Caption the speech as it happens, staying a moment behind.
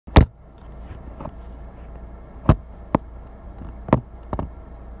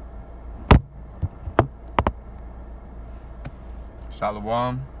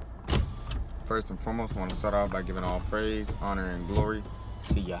Shalom. First and foremost, I want to start off by giving all praise, honor, and glory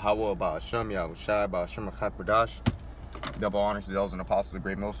to Yahweh, Ba'ashem, Yahushai, Ba'ashem, Chapadash. Double honors to those and apostles, the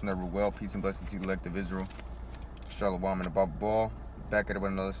great most never well. Peace and blessings to the elect of Israel. Shalom and above all. Back at it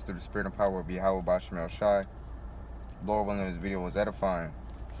with another through the spirit and power of Yahweh, Ba'ashem, Yahushai. Lord willing, this video was edifying.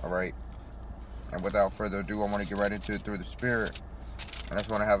 Alright. And without further ado, I want to get right into it through the spirit. And I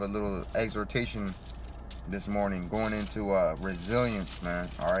just want to have a little exhortation this morning, going into resilience, man.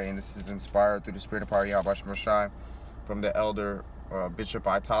 All right, and this is inspired through the spirit of power Yahweh Shai from the elder Bishop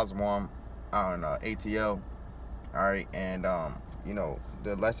Itazwam on ATL. All right, and you know,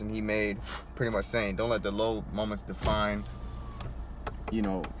 the lesson he made, pretty much saying, don't let the low moments define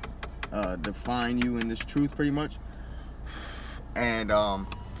you in this truth, pretty much. And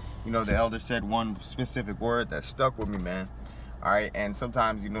you know, the elder said one specific word that stuck with me, man. All right, and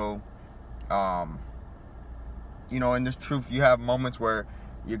sometimes, you know, in this truth, you have moments where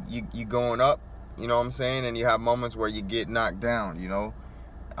you going up, you know what I'm saying, and you have moments where you get knocked down, you know.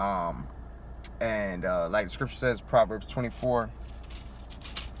 Like the scripture says, Proverbs 24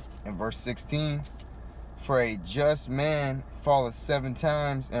 and verse 16, for a just man falleth 7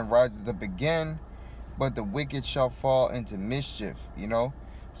 times and riseth up again, but the wicked shall fall into mischief, you know.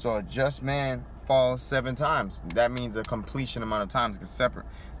 So a just man falls 7 times. That means a completion amount of times, because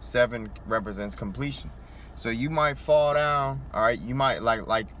 7 represents completion. So you might fall down, all right. You might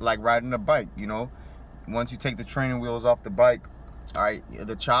like riding a bike, you know. Once you take the training wheels off the bike, all right,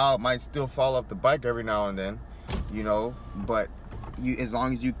 the child might still fall off the bike every now and then, you know. But as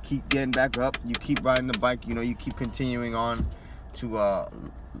long as you keep getting back up, you keep riding the bike, you know, you keep continuing on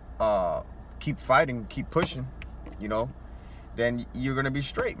to keep fighting, keep pushing, you know, then you're gonna be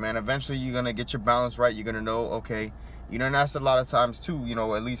straight, man. Eventually, you're gonna get your balance right. You're gonna know, okay, you know. And that's a lot of times too, you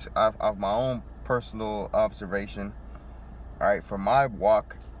know. At least of my own personal observation, all right, from my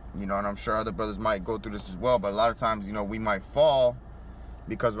walk, you know, and I'm sure other brothers might go through this as well, but a lot of times, you know, we might fall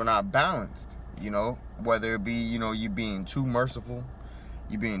because we're not balanced, you know, whether it be, you know, you being too merciful,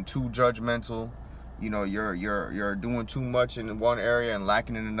 you being too judgmental, you know, you're doing too much in one area and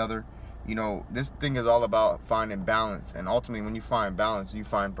lacking in another. You know, this thing is all about finding balance, and ultimately when you find balance, you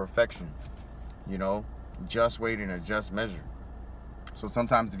find perfection, you know, just weight in a just measure. So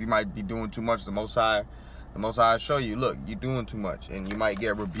sometimes if you might be doing too much, the Most High show you, look, you're doing too much, and you might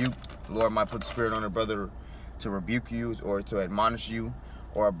get rebuked. The Lord might put the spirit on a brother to rebuke you or to admonish you,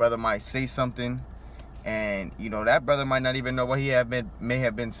 or a brother might say something, and you know that brother might not even know what he may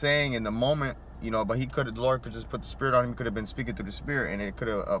have been saying in the moment, you know, but the Lord could just put the spirit on him. He could have been speaking through the spirit, and it could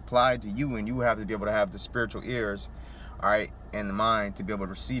have applied to you, and you have to be able to have the spiritual ears, all right, and the mind to be able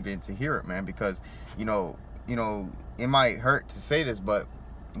to receive it and to hear it, man, because you know, it might hurt to say this, but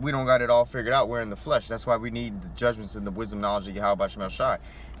we don't got it all figured out. We're in the flesh. That's why we need the judgments and the wisdom, knowledge of Yahweh Shemel Shai.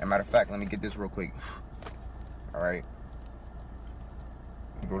 And matter of fact, let me get this real quick. All right.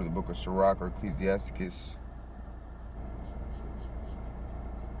 Go to the book of Sirach or Ecclesiasticus.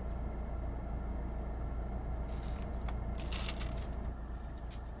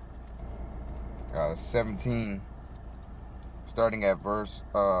 Uh, 17, starting at verse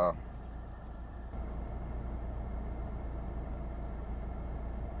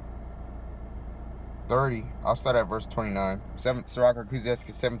 30. I'll start at verse 29. Sirach or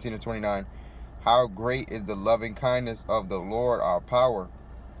Ecclesiasticus 17 and 29. How great is the loving kindness of the Lord our power,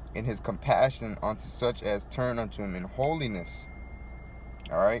 and his compassion unto such as turn unto him in holiness.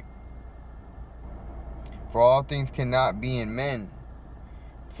 All right. For all things cannot be in men,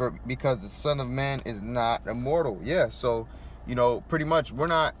 because the Son of Man is not immortal. Yeah, so, you know, pretty much we're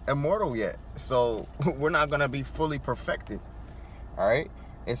not immortal yet. So we're not going to be fully perfected. All right.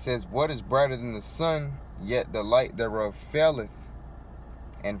 It says, what is brighter than the sun, yet the light thereof faileth,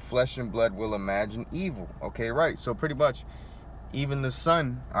 and flesh and blood will imagine evil. Okay, right. So pretty much even the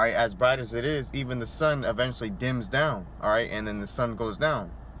sun, all right, as bright as it is, even the sun eventually dims down, all right, and then the sun goes down,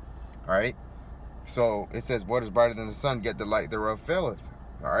 all right. So it says, what is brighter than the sun, yet the light thereof faileth.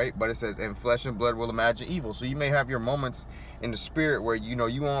 All right, but it says, and flesh and blood will imagine evil. So you may have your moments in the spirit where, you know,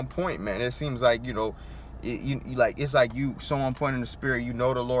 you on point, man. It seems like, you know, it's like you so on point in the spirit, you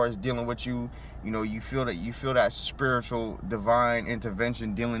know, the Lord is dealing with you, you know, you feel that spiritual divine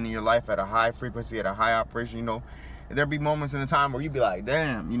intervention dealing in your life at a high frequency, at a high operation, you know. There'll be moments in the time where you be like,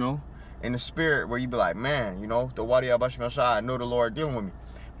 damn, you know, in the spirit, where you be like, man, you know, the Wadi Abashim Shai, I know the Lord dealing with me.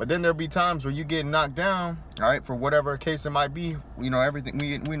 But then there'll be times where you get knocked down, all right, for whatever case it might be. You know, everything,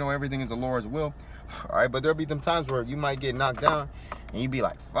 we know everything is the Lord's will, all right. But there'll be them times where you might get knocked down and you be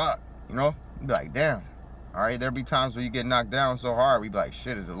like, fuck, you know, you be like, damn. All right, there'll be times where you get knocked down so hard, we be like,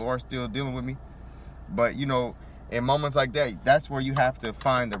 shit, is the Lord still dealing with me? But, you know, in moments like that, that's where you have to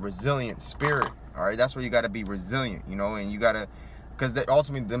find the resilient spirit. All right, that's where you got to be resilient, you know, and you got to, because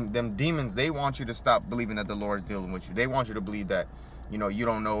ultimately them demons, they want you to stop believing that the Lord is dealing with you. They want you to believe that, you know, you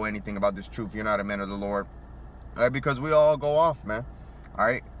don't know anything about this truth. You're not a man of the Lord. All right, because we all go off, man. All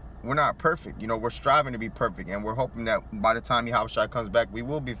right, we're not perfect. You know, we're striving to be perfect, and we're hoping that by the time Yahushua comes back, we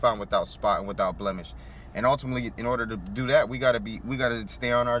will be found without spot and without blemish. And ultimately, in order to do that, we gotta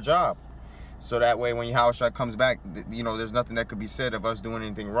stay on our job. So that way, when Yahushua comes back, you know, there's nothing that could be said of us doing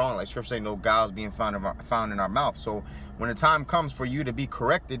anything wrong. Like Scripture say, no guiles being found in our mouth. So when the time comes for you to be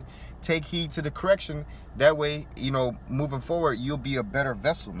corrected, take heed to the correction. That way, you know, moving forward, you'll be a better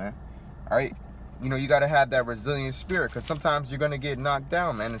vessel, man. All right? You know, you got to have that resilient spirit, because sometimes you're going to get knocked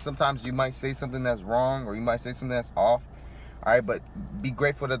down, man. And sometimes you might say something that's wrong, or you might say something that's off. All right? But be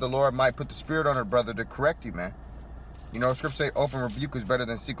grateful that the Lord might put the spirit on a brother to correct you, man. You know, Scripture say open rebuke is better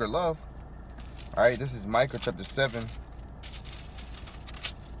than secret love. All right, this is Micah chapter 7.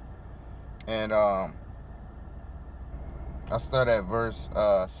 And I'll start at verse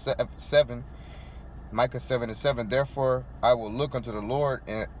 7. Micah 7:7. Therefore, I will look unto the Lord,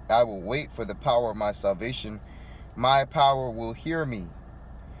 and I will wait for the power of my salvation. My power will hear me.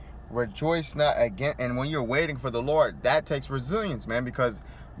 Rejoice not again. And when you're waiting for the Lord, that takes resilience, man, because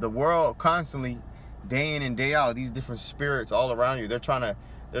the world constantly, day in and day out, these different spirits all around you, they're trying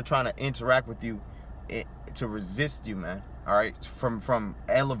to interact with you to resist you, man. All right, from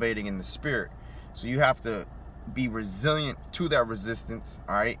elevating in the spirit. So you have to be resilient to that resistance.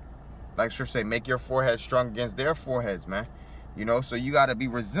 All right, like Scripture say, make your forehead strong against their foreheads, man. You know, so you got to be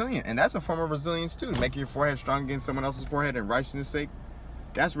resilient, and that's a form of resilience too. Make your forehead strong against someone else's forehead in righteousness' sake.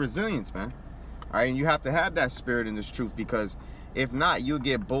 That's resilience, man. All right, and you have to have that spirit in this truth, because if not, you'll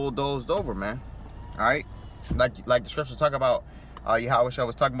get bulldozed over, man. All right, like the Scriptures talk about. Yahushua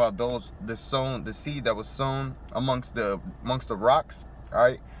was talking about the seed that was sown amongst the rocks. All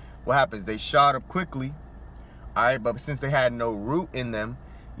right, what happens? They shot up quickly. All right, but since they had no root in them,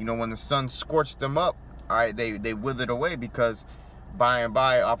 you know, when the sun scorched them up, all right, they withered away, because by and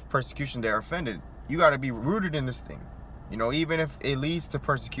by, off persecution, they're offended. You got to be rooted in this thing, you know, even if it leads to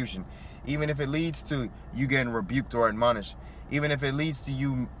persecution, even if it leads to you getting rebuked or admonished, even if it leads to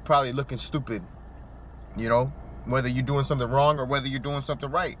you probably looking stupid, you know, whether you're doing something wrong or whether you're doing something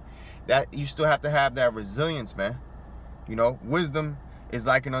right, that you still have to have that resilience, man. You know, wisdom is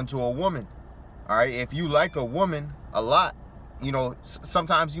likened unto a woman. All right, if you like a woman a lot, you know,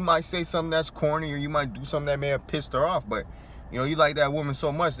 sometimes you might say something that's corny, or you might do something that may have pissed her off, but you know, you like that woman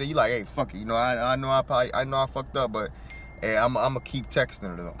so much that you like, hey, fuck it, you know, I know I fucked up, but hey, I'm gonna keep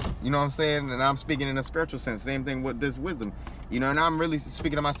texting her though. You know what I'm saying? And I'm speaking in a spiritual sense. Same thing with this wisdom, you know. And I'm really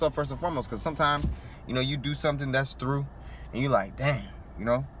speaking to myself first and foremost, because sometimes, you know, you do something that's through, and you're like, damn, you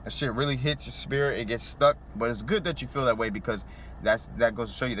know, that shit really hits your spirit. It gets stuck, but it's good that you feel that way, because that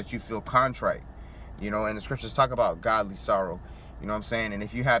goes to show you that you feel contrite, you know. And the Scriptures talk about godly sorrow, you know what I'm saying? And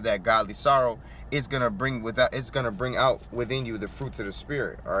if you have that godly sorrow, it's gonna bring out within you the fruits of the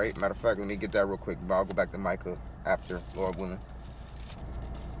Spirit. All right. Matter of fact, let me get that real quick, but I'll go back to Micah after, Lord willing.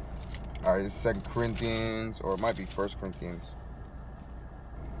 All right, it's 2 Corinthians, or it might be 1 Corinthians.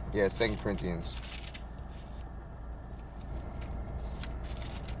 Yeah, 2 Corinthians.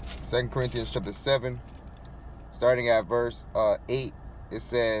 2 Corinthians chapter 7, starting at verse 8, it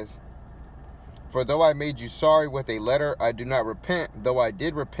says, For though I made you sorry with a letter, I do not repent, though I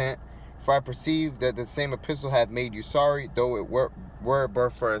did repent, for I perceive that the same epistle hath made you sorry, though it were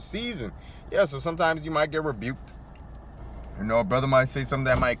but for a season. Yeah, so sometimes you might get rebuked. You know, a brother might say something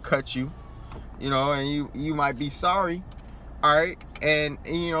that might cut you, you know, and you might be sorry. All right, and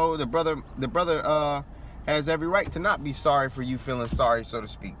you know, the brother has every right to not be sorry for you feeling sorry, so to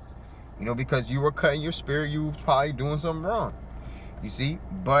speak. You know, because you were cutting your spirit, you were probably doing something wrong. You see,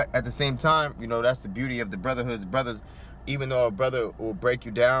 but at the same time, you know, that's the beauty of the brotherhood. Brothers, even though a brother will break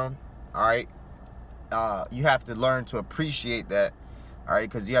you down, all right, you have to learn to appreciate that, all right,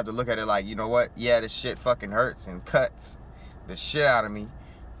 because you have to look at it like, you know what, yeah, this shit fucking hurts and cuts the shit out of me,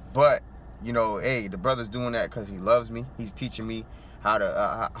 but you know, hey, the brother's doing that because he loves me. He's teaching me how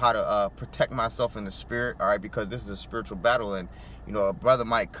to protect myself in the spirit, all right, because this is a spiritual battle, and you know, a brother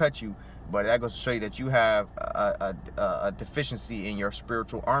might cut you, but that goes to show you that you have a deficiency in your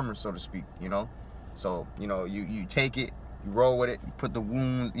spiritual armor, so to speak, you know. So, you know, you take it, you roll with it, you put the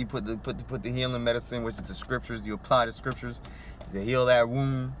wound, you put the healing medicine, which is the Scriptures, you apply the Scriptures to heal that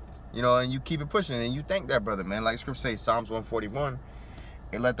wound, you know, and you keep it pushing, and you thank that brother, man. Like Scripture says, Psalms 141,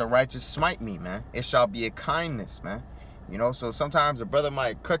 and let the righteous smite me, man. It shall be a kindness, man. You know, so sometimes a brother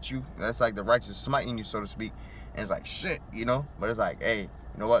might cut you. That's like the righteous smiting you, so to speak. And it's like, shit, you know. But it's like, hey,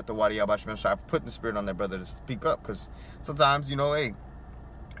 You know what? The Wadi Yabashman Shai for putting the spirit on that brother to speak up. Because sometimes, you know, hey,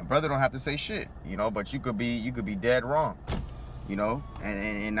 a brother don't have to say shit, you know, but you could be dead wrong, you know,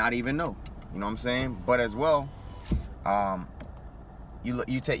 and not even know. You know what I'm saying? But as well,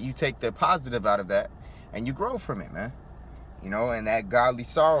 you take the positive out of that and you grow from it, man. You know, and that godly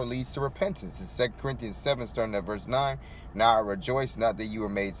sorrow leads to repentance. It's 2 Corinthians 7, starting at verse 9. Now I rejoice, not that you were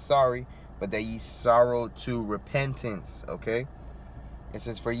made sorry, but that ye sorrowed to repentance. Okay? It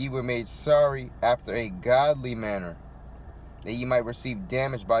says, for ye were made sorry after a godly manner, that ye might receive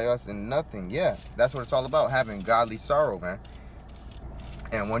damage by us in nothing. Yeah, that's what it's all about, having godly sorrow, man.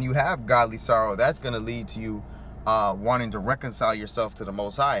 And when you have godly sorrow, that's going to lead to you wanting to reconcile yourself to the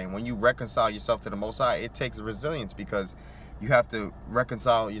Most High. And when you reconcile yourself to the Most High, it takes resilience, because you have to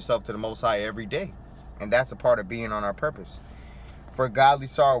reconcile yourself to the Most High every day. And that's a part of being on our purpose. For godly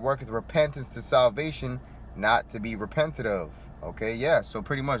sorrow worketh repentance to salvation, not to be repented of. Okay, yeah. So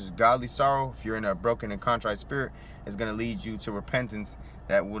pretty much godly sorrow, if you're in a broken and contrite spirit, is going to lead you to repentance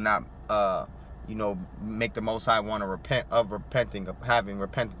that will not, you know, make the Most High want to repent of repenting, of having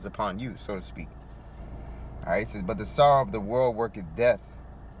repentance upon you, so to speak. All right, it says, but the sorrow of the world worketh death.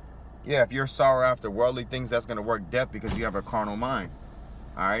 Yeah, if you're sorrow after worldly things, that's going to work death, because you have a carnal mind.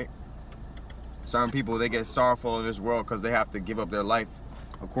 All right? Certain people, they get sorrowful in this world because they have to give up their life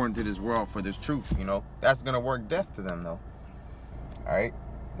according to this world for this truth, you know. That's going to work death to them, though. All right?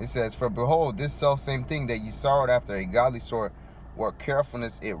 It says, for behold, this self-same thing that ye sorrowed after a godly sort, what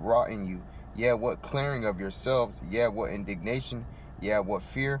carefulness it wrought in you. Yeah, what clearing of yourselves. Yeah, what indignation. Yeah, what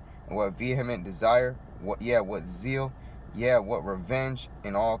fear. And what vehement desire. What zeal. Yeah, what revenge.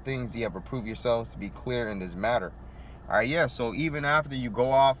 In all things ye have reproved yourselves to be clear in this matter. All right, yeah, so even after you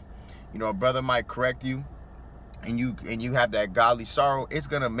go off, you know, a brother might correct you, and you have that godly sorrow, it's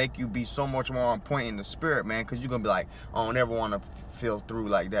going to make you be so much more on point in the spirit, man, because you're going to be like, I don't ever want to feel through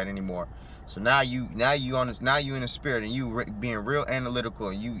like that anymore. So now you in the spirit, and you being real analytical,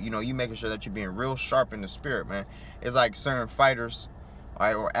 and you know, you making sure that you're being real sharp in the spirit, man. It's like certain fighters, all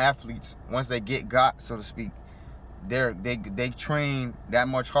right, or athletes, once they get got, so to speak, they train that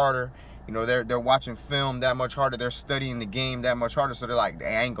much harder. You know, they're watching film that much harder. They're studying the game that much harder. So they're like,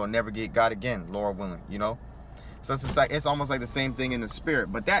 I ain't gonna never get got again, Lord willing, you know? So it's almost like the same thing in the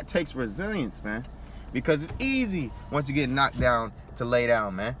spirit. But that takes resilience, man. Because it's easy once you get knocked down to lay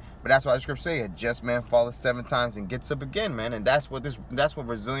down, man. But that's why the scripture say, a just man falleth 7 times and gets up again, man. And that's what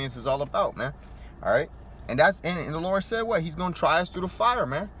resilience is all about, man. All right? And the Lord said what? He's gonna try us through the fire,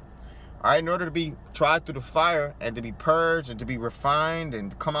 man. All right, in order to be tried through the fire and to be purged and to be refined and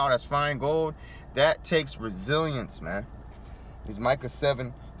to come out as fine gold, that takes resilience, man. It's Micah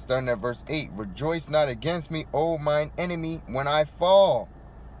 7, starting at verse 8. Rejoice not against me, O mine enemy, when I fall.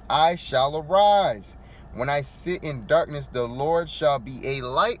 I shall arise. When I sit in darkness, the Lord shall be a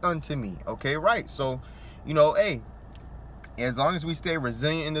light unto me. Okay, right. So, you know, hey, as long as we stay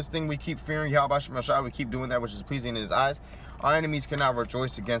resilient in this thing, we keep fearing Yahweh Shemashah, we keep doing that which is pleasing in his eyes, our enemies cannot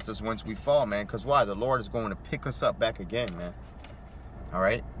rejoice against us once we fall, man. Because why? The Lord is going to pick us up back again, man. All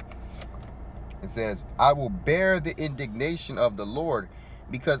right? It says, I will bear the indignation of the Lord,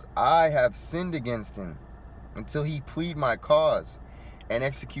 because I have sinned against him, until he plead my cause and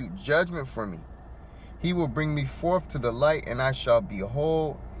execute judgment for me. He will bring me forth to the light, and I shall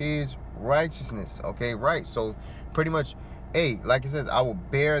behold his righteousness. Okay, right. So pretty much, hey, like it says, I will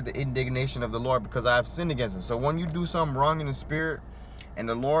bear the indignation of the Lord because I have sinned against him. So when you do something wrong in the spirit and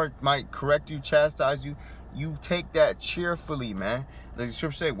the Lord might correct you, chastise you, you take that cheerfully, man. Like the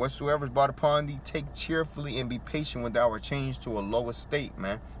scripture say, whatsoever is brought upon thee, take cheerfully and be patient when thou art changed to a lower state,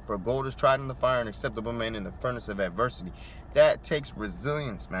 man. For gold is tried in the fire, and acceptable man in the furnace of adversity. That takes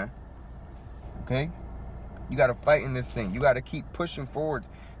resilience, man. Okay? You got to fight in this thing. You got to keep pushing forward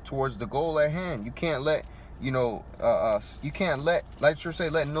towards the goal at hand. You can't let, you know, you can't let, like sure say,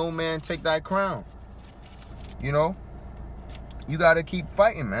 let no man take thy crown. You know, you got to keep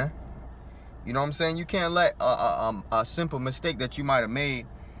fighting, man. You know what I'm saying? You can't let a simple mistake that you might have made,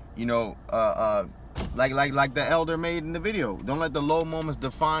 you know, like the elder made in the video. Don't let the low moments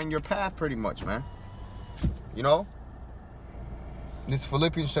define your path, pretty much, man. You know, this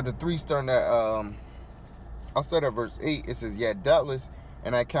Philippians chapter 3, starting at I'll start at verse 8. It says, yet doubtless,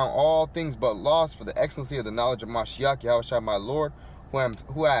 and I count all things but loss for the excellency of the knowledge of Mashiach, Yahushua my Lord,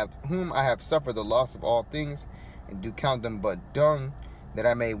 whom I have suffered the loss of all things, and do count them but dung, that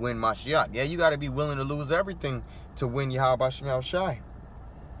I may win Mashiach. Yeah, you got to be willing to lose everything to win Yahweh Shem Shai.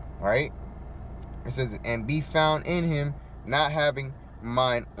 All right? It says, and be found in him, not having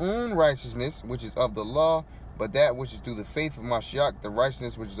mine own righteousness, which is of the law, but that which is through the faith of Mashiach, the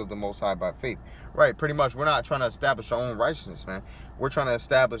righteousness which is of the Most High by faith. Right, pretty much. We're not trying to establish our own righteousness, man. We're trying to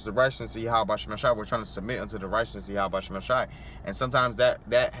establish the righteousness of Yahweh Shemashai. We're trying to submit unto the righteousness of Yahweh Shemashai. And sometimes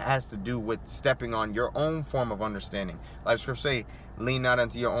that has to do with stepping on your own form of understanding. Like the scripture say, lean not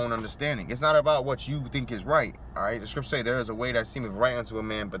unto your own understanding. It's not about what you think is right, all right? The scripture say, there is a way that seemeth right unto a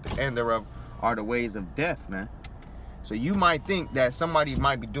man, but the end thereof are the ways of death, man. So you might think that somebody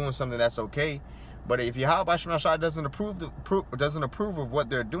might be doing something that's okay, but if Yahweh Shemashai doesn't approve of what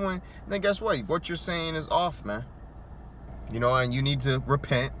they're doing, then guess what? What you're saying is off, man. You know, and you need to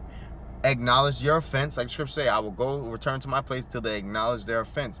repent, acknowledge your offense. Like scripture say, I will go return to my place till they acknowledge their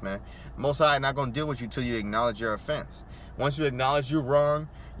offense, man. Most High not going to deal with you till you acknowledge your offense. Once you acknowledge you're wrong,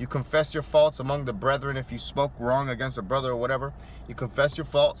 you confess your faults among the brethren. If you spoke wrong against a brother or whatever, you confess your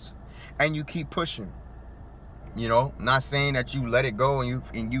faults and you keep pushing. You know, not saying that you let it go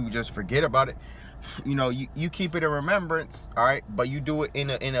and you just forget about it. You know, you keep it in remembrance, all right, but you do it in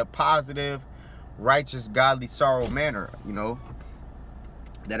a positive, righteous, godly sorrow manner, you know,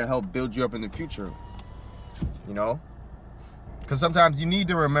 that'll help build you up in the future, you know, because sometimes you need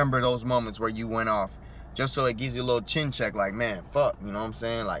to remember those moments where you went off, just so it gives you a little chin check, like, man, fuck, you know what I'm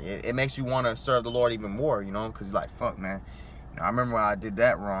saying? Like, it makes you want to serve the Lord even more, you know, because you're like, fuck, man, you know, I remember when I did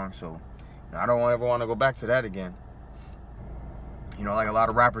that wrong, so you know, I don't ever want to go back to that again. You know, like a lot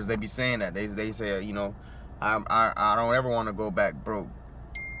of rappers, they be saying that. They say, you know, I don't ever want to go back broke.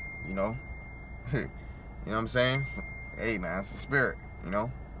 You know? You know what I'm saying? Hey, man, it's the spirit, you know?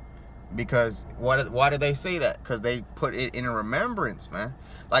 Because why do they say that? Because they put it in remembrance, man.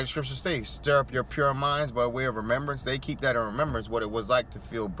 Like the scriptures say, stir up your pure minds by way of remembrance. They keep that in remembrance, what it was like to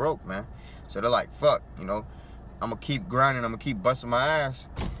feel broke, man. So they're like, fuck, you know, I'm going to keep grinding. I'm going to keep busting my ass.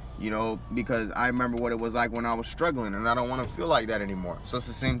 You know, because I remember what it was like when I was struggling, and I don't want to feel like that anymore. So it's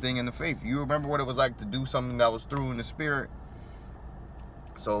the same thing in the faith. You remember what it was like to do something that was through in the spirit.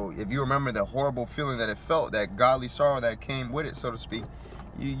 So if you remember the horrible feeling that it felt, that godly sorrow that came with it, so to speak,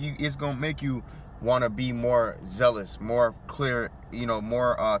 it's going to make you want to be more zealous, more clear, you know,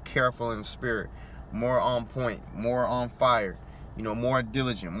 more careful in the spirit, more on point, more on fire, you know, more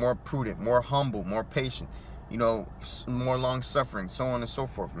diligent, more prudent, more humble, more patient. You know, more long-suffering, so on and so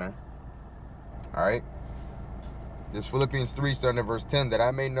forth, man. All right? This Philippians 3, starting at verse 10, that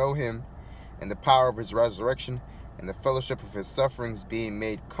I may know him and the power of his resurrection and the fellowship of his sufferings, being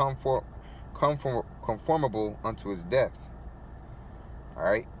made conformable unto his death. All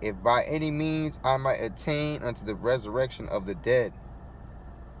right? If by any means I might attain unto the resurrection of the dead.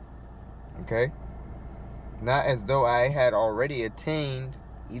 Okay? Not as though I had already attained,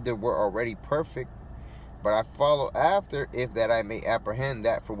 either were already perfect, but I follow after, if that I may apprehend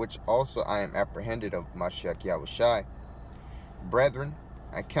that for which also I am apprehended of Mashiach Yahushai. Brethren,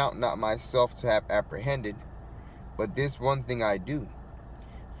 I count not myself to have apprehended, but this one thing I do,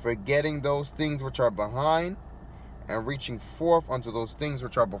 forgetting those things which are behind, and reaching forth unto those things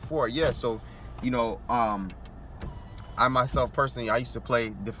which are before. Yeah, so, you know, I myself personally, I used to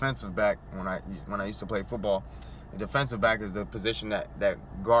play defensive back when I used to play football. The defensive back is the position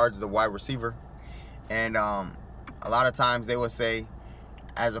that guards the wide receiver. And a lot of times they would say,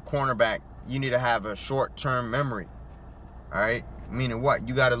 as a cornerback, you need to have a short-term memory. All right? Meaning what?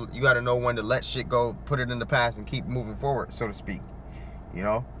 You gotta know when to let shit go, put it in the past, and keep moving forward, so to speak. You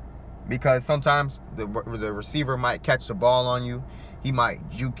know? Because sometimes the receiver might catch the ball on you. He might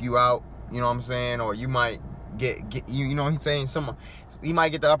juke you out, you know what I'm saying? Or you might get you know what he's saying? He might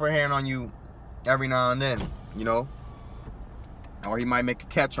get the upper hand on you every now and then, you know? Or he might make a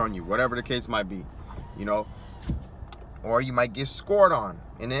catch on you, whatever the case might be. You know, or you might get scored on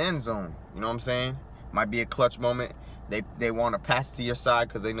in the end zone. You know what I'm saying? Might be a clutch moment. They want to pass to your side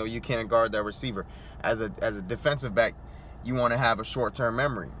because they know you can't guard that receiver. As a defensive back, you want to have a short-term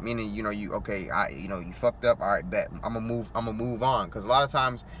memory, meaning, you know, you fucked up. All right, bet I'm gonna move on. Because a lot of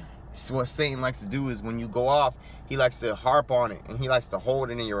times, what Satan likes to do is when you go off, he likes to harp on it, and he likes to hold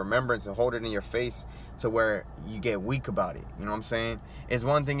it in your remembrance and hold it in your face to where you get weak about it. You know what I'm saying? It's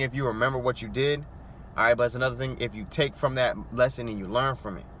one thing if you remember what you did. All right, but it's another thing if you take from that lesson and you learn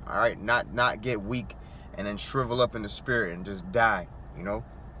from it. All right, not get weak and then shrivel up in the spirit and just die, you know?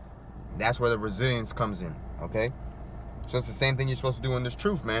 That's where the resilience comes in, okay? So it's the same thing you're supposed to do in this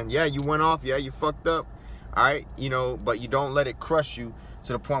truth, man. Yeah, you went off. Yeah, you fucked up. All right, you know, but you don't let it crush you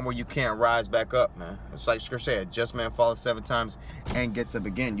to the point where you can't rise back up, man. It's like Scripture said, just man falls 7 times and gets up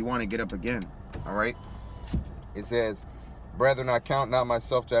again. You want to get up again, all right? It says, brethren, I count not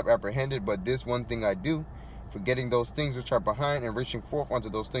myself to have apprehended, but this one thing I do, forgetting those things which are behind and reaching forth unto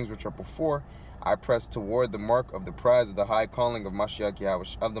those things which are before, I press toward the mark of the prize of the high calling of Mashiach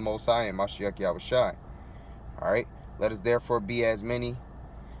Yahushai, of the Most High and Mashiach Yahushai. All right. Let us therefore as many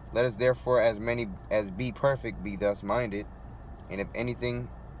as be perfect, be thus minded. And if anything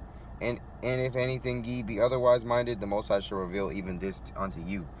ye be otherwise minded, the Most High shall reveal even this unto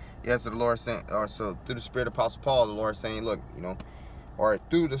you. Yeah, so the Lord saying, or so through the Spirit of Apostle Paul, the Lord is saying, look, you know, or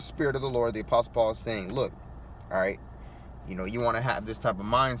through the Spirit of the Lord, the Apostle Paul is saying, look, all right, you know, you want to have this type of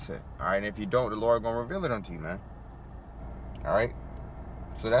mindset, all right, and if you don't, the Lord is going to reveal it unto you, man. All right,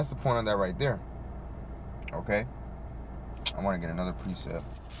 so that's the point of that right there. Okay, I want to get another precept.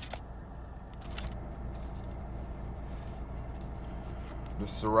 The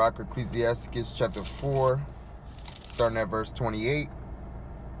Sirach, Ecclesiasticus chapter 4, starting at verse 28.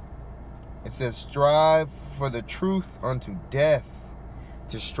 It says, strive for the truth unto death.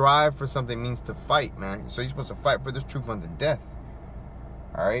 To strive for something means to fight, man. So you're supposed to fight for this truth unto death.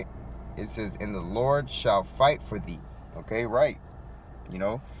 All right. It says, and the Lord shall fight for thee. Okay, right. You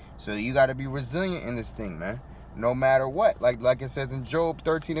know, so you got to be resilient in this thing, man. No matter what. Like it says in Job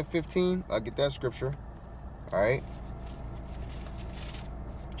 13 and 15. I'll get that scripture. All right.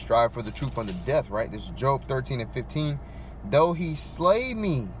 Strive for the truth unto death, right? This is Job 13 and 15. Though he slay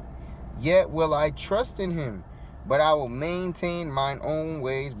me, yet will I trust in him, but I will maintain mine own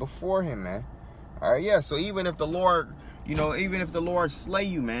ways before him, man. All right, yeah. So even if the Lord, you know, even if the Lord slay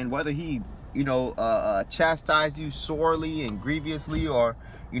you, man, whether he, you know, chastise you sorely and grievously, or,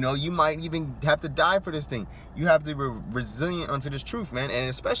 you know, you might even have to die for this thing. You have to be resilient unto this truth, man. And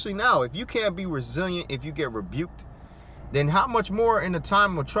especially now, if you can't be resilient, if you get rebuked, then how much more in a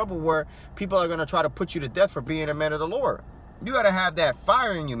time of trouble where people are going to try to put you to death for being a man of the Lord? You got to have that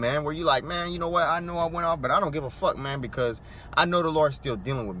fire in you, man, where you're like, man, you know what? I know I went off, but I don't give a fuck, man, because I know the Lord's still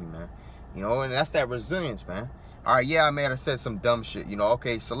dealing with me, man. You know, and that's that resilience, man. All right, yeah, I may have said some dumb shit, you know,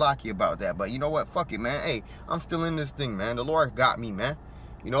 okay, Salaki about that, but you know what? Fuck it, man. Hey, I'm still in this thing, man. The Lord got me, man.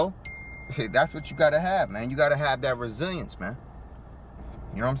 You know, that's what you got to have, man. You got to have that resilience, man.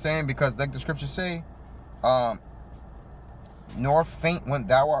 You know what I'm saying? Because like the scriptures say, nor faint when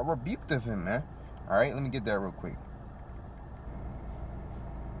thou art rebuked of him, man. All right, let me get that real quick.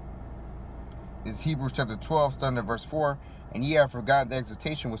 It's Hebrews chapter 12, starting at verse 4. And ye have forgotten the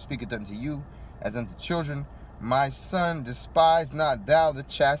exhortation which speaketh unto you, as unto children. My son, despise not thou the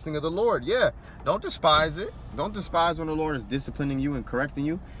chastening of the Lord. Yeah, don't despise it. Don't despise when the Lord is disciplining you and correcting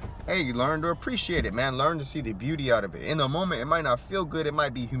you. Hey, learn to appreciate it, man. Learn to see the beauty out of it. In the moment, it might not feel good. It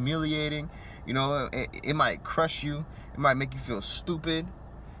might be humiliating. You know, it might crush you. It might make you feel stupid.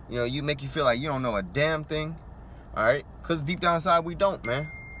 You know, you make you feel like you don't know a damn thing. All right? Because deep down inside, we don't, man.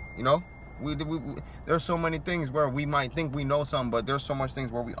 You know? There's so many things where we might think we know something, but there's so much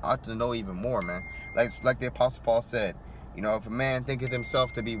things where we ought to know even more, man. Like the Apostle Paul said, you know, if a man thinketh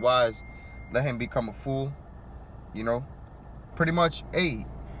himself to be wise, let him become a fool. You know? Pretty much, hey,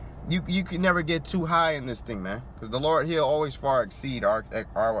 you can never get too high in this thing, man. Because the Lord, he'll always far exceed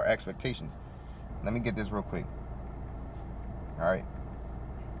our expectations. Let me get this real quick. All right.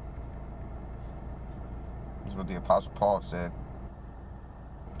 This is what the Apostle Paul said.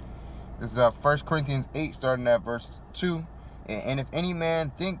 This is 1 Corinthians 8, starting at verse 2. And if any man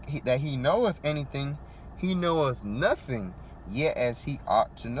think that he knoweth anything, he knoweth nothing, yet as he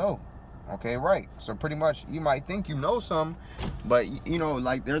ought to know. Okay, right. So pretty much, you might think you know something, but, you know,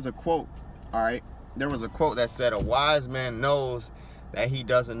 like there's a quote, all right? There was a quote that said, a wise man knows that he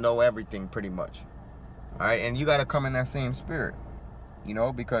doesn't know everything, pretty much. All right, and you got to come in that same spirit, you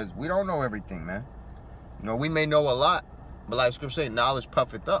know, because we don't know everything, man. You know, we may know a lot, but like Scripture say, knowledge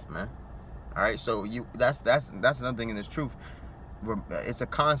puffeth up, man. All right, so that's another thing in this truth. It's a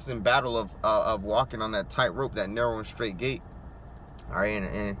constant battle of walking on that tight rope, that narrow and straight gate. All right,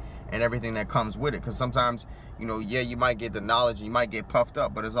 and everything that comes with it. Because sometimes, you know, yeah, you might get the knowledge, you might get puffed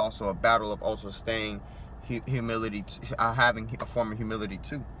up, but it's also a battle of also staying humility, having a form of humility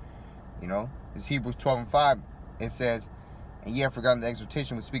too. You know, it's Hebrews 12 and 5. It says, and ye have forgotten the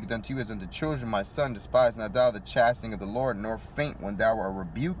exhortation which speaketh unto you as unto children. My son, despise not thou the chastening of the Lord, nor faint when thou art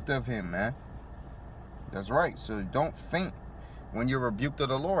rebuked of him, man. That's right. So don't faint when you're rebuked of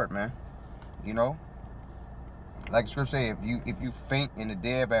the Lord, man. You know, like the scripture say, if you faint in the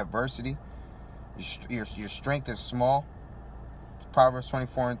day of adversity, your strength is small. Proverbs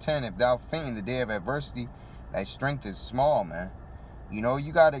 24 and 10. If thou faint in the day of adversity, thy strength is small, man. You know,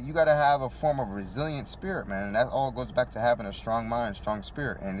 you gotta have a form of resilient spirit, man. And that all goes back to having a strong mind, strong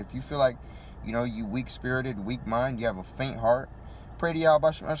spirit. And if you feel like, you know, you weak-spirited, weak mind, you have a faint heart, pray to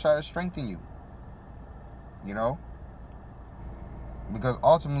Yahweh try to strengthen you. You know? Because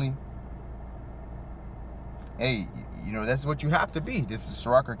ultimately, hey, you know, that's what you have to be. This is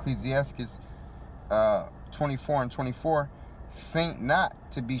Sirach, Ecclesiasticus 24 and 24. Faint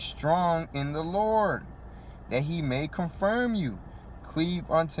not to be strong in the Lord. that he may confirm you.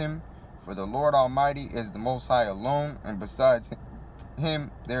 Cleave unto him, for the Lord Almighty is the Most High alone, and besides him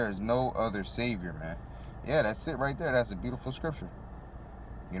there is no other Savior, man. Yeah, that's it right there. That's a beautiful scripture,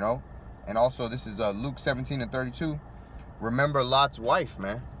 you know. And also, this is Luke 17:32. Remember Lot's wife,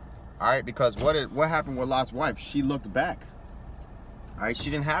 man. All right, because what happened with Lot's wife? She looked back. All right,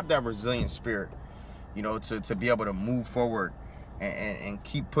 she didn't have that resilient spirit, you know, to be able to move forward and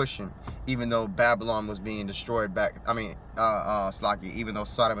keep pushing, even though Babylon was being destroyed back. I mean, Slaki, even though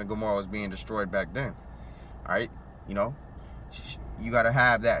Sodom and Gomorrah was being destroyed back then. All right, you know, you gotta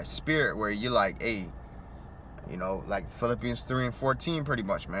have that spirit where you're like, hey, you know, like Philippians 3:14, pretty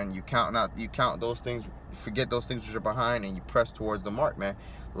much, man. You count those things, forget those things which are behind, and you press towards the mark, man.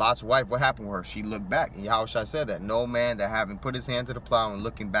 Lot's wife, what happened with her? She looked back. And Yahushua said that no man that having put his hand to the plow and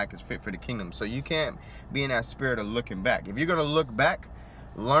looking back is fit for the kingdom. So you can't be in that spirit of looking back. If you're gonna look back,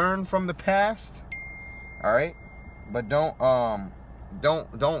 learn from the past, all right, but don't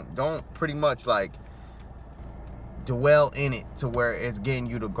pretty much like dwell in it to where it's getting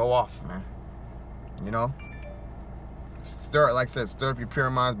you to go off, man. You know, stir, like I said, stir up your pure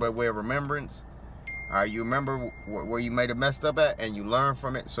minds by way of remembrance. All right, you remember where you might have messed up at, and you learn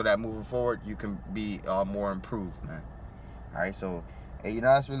from it, so that moving forward you can be more improved, man. All right, so hey, you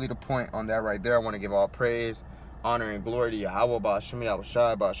know, that's really the point on that right there. I want to give all praise, honor, and glory to Yahweh, Ba'ashem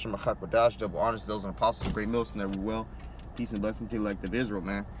Yahushai, Ba'ashem Chakwadash, double honors to those and apostles, great mills, and every will. Peace and blessing to the elect of Israel,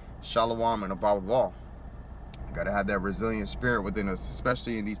 man. Shalom and above all. You gotta have that resilient spirit within us,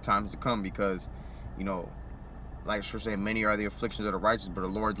 especially in these times to come, because, you know, like Scripture say, many are the afflictions of the righteous, but the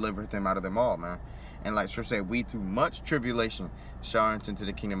Lord delivereth them out of them all, man. And like Scripture say, we through much tribulation shall enter into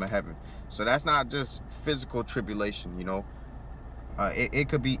the kingdom of heaven. So that's not just physical tribulation, you know. It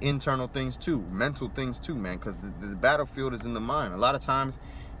could be internal things too, mental things too, man, because the battlefield is in the mind. A lot of times,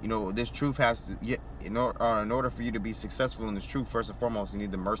 you know, this truth has to, in order for you to be successful in this truth, first and foremost, you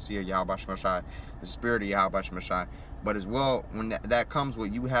need the mercy of Yahweh Shemashai, the spirit of Yahweh Shemashai. But as well, when that comes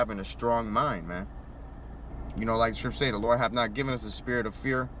with you having a strong mind, man. You know, like the Scripture say, the Lord hath not given us a spirit of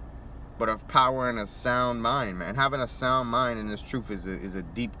fear, but of power and a sound mind, man. Having a sound mind in this truth is a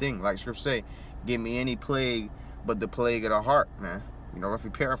deep thing. Like Scripture say, give me any plague but the plague of the heart, man. You know, roughly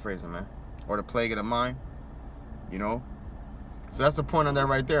paraphrasing, man. Or the plague of the mind, you know. So that's the point on that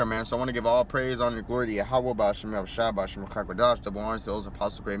right there, man. So I want to give all praise, honor, and glory to Yahweh, Ba'ashem Yahushai, Ba'ashem Chakwadash, double honors to those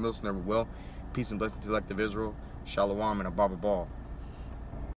apostles, great mills, never will. Peace and blessing to the elect of Israel. Shalom and above all.